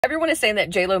Everyone is saying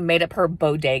that J-Lo made up her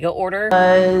bodega order.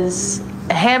 Was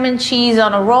ham and cheese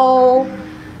on a roll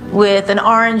with an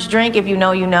orange drink, if you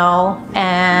know, you know,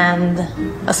 and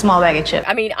a small bag of chips.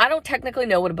 I mean, I don't technically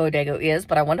know what a bodega is,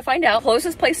 but I want to find out.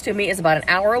 Closest place to me is about an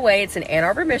hour away. It's in Ann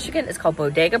Arbor, Michigan. It's called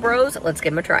Bodega Bros. Let's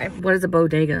give them a try. What is a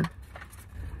bodega?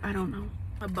 I don't know.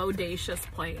 A bodacious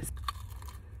place.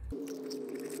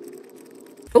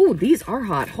 Oh, these are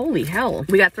hot. Holy hell.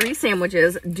 We got 3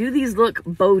 sandwiches. Do these look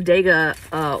bodega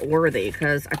worthy?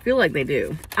 Because I feel like they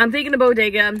do. I'm thinking a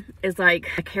bodega is like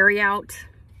a carry-out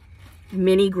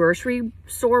mini grocery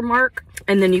store mark.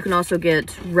 And then you can also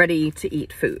get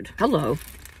ready-to-eat food. Hello.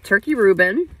 Turkey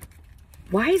Reuben.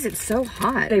 Why is it so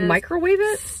hot? They microwave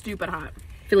it? Stupid hot.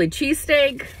 Philly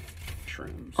cheesesteak.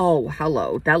 Shrooms. Oh,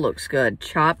 hello. That looks good.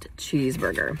 Chopped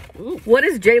cheeseburger. Ooh. What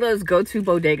is J-Lo's go-to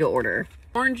bodega order?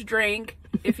 Orange drink.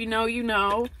 If you know, you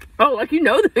know. Oh, like you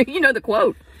know the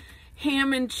quote.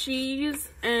 Ham and cheese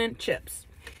and chips.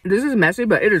 This is messy,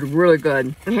 but it is really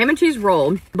good. A ham and cheese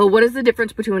roll. But what is the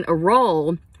difference between a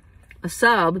roll, a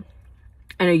sub,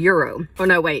 and a euro? Oh,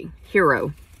 no, wait.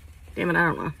 Hero. Damn it, I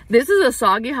don't know. This is a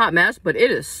soggy hot mess, but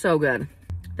it is so good.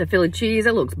 The Philly cheese,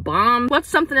 that looks bomb. What's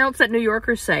something else that New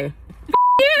Yorkers say? F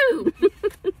you!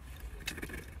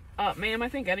 Ma'am, I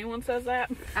think anyone says that.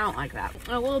 I don't like that.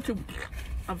 A little too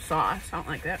of sauce. I don't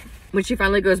like that. When she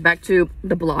finally goes back to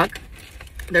the block,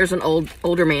 there's an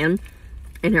older man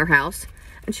in her house.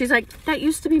 And she's like, that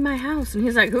used to be my house. And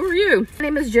he's like, who are you? My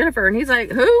name is Jennifer. And he's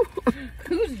like, who?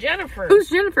 Who's Jennifer? Who's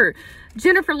Jennifer?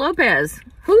 Jennifer Lopez.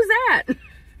 Who's that?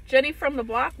 Jenny from the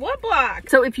block? What block?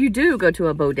 So if you do go to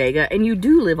a bodega and you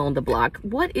do live on the block,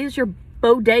 what is your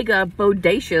bodega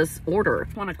bodacious order?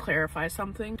 I want to clarify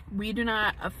something. We do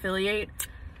not affiliate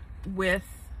with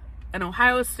an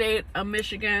Ohio State, a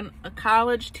Michigan, a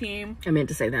college team. I meant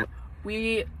to say that.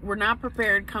 We were not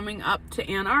prepared coming up to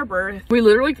Ann Arbor. We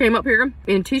literally came up here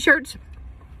in t-shirts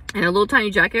and a little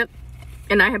tiny jacket,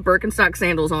 and I had Birkenstock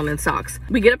sandals on and socks.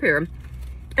 We get up here,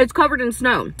 it's covered in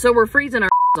snow, so we're freezing our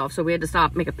off, so we had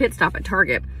to make a pit stop at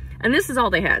Target, and this is all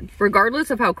they had.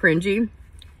 Regardless of how cringy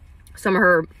some of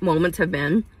her moments have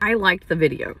been, I liked the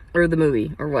video or the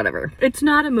movie or whatever. It's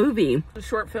not a movie. A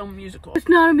short film musical. It's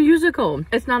not a musical.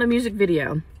 It's not a music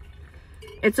video.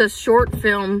 It's a short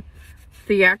film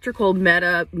theatrical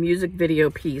meta music video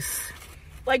piece.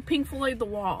 Like Pink Floyd The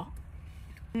Wall.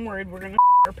 I'm worried we're gonna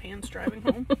our pants driving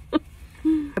home.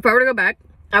 If I were to go back,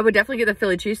 I would definitely get the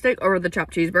Philly cheesesteak over the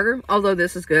chopped cheeseburger. Although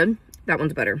this is good, that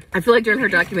one's better. I feel like during her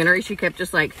documentary, she kept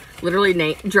just like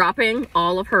literally dropping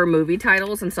all of her movie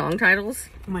titles and song titles.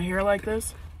 My hair like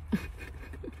this.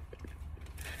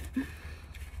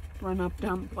 Run up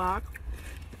down the block.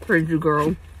 Crazy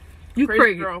girl. You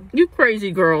crazy girl. You crazy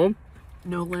girl.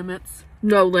 No limits.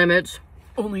 No limits.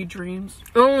 Only dreams.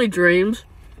 Only dreams.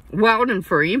 Wild and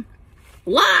free.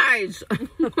 Lies.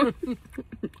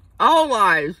 All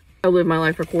lies. I live my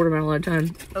life a quarter mile at a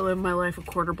time. I live my life a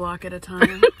quarter block at a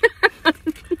time.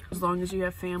 As long as you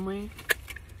have family,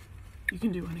 you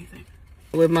can do anything.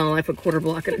 I live my life a quarter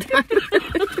block at a time.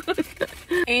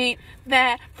 Ain't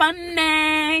that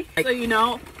funny? So you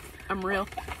know, I'm real.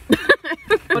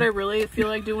 What I really feel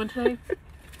like doing today,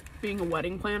 being a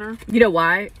wedding planner. You know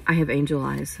why? I have angel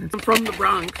eyes. I'm from the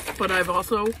Bronx, but I've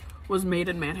also was made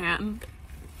in Manhattan.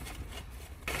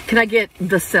 Can I get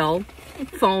the cell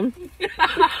phone?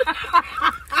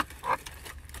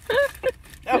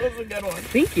 That was a good one.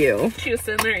 Thank you. She was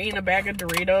sitting there eating a bag of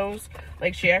Doritos,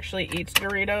 like she actually eats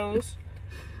Doritos.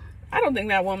 I don't think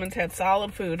that woman's had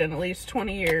solid food in at least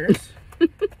 20 years.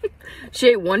 She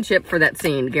ate one chip for that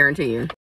scene, guarantee you.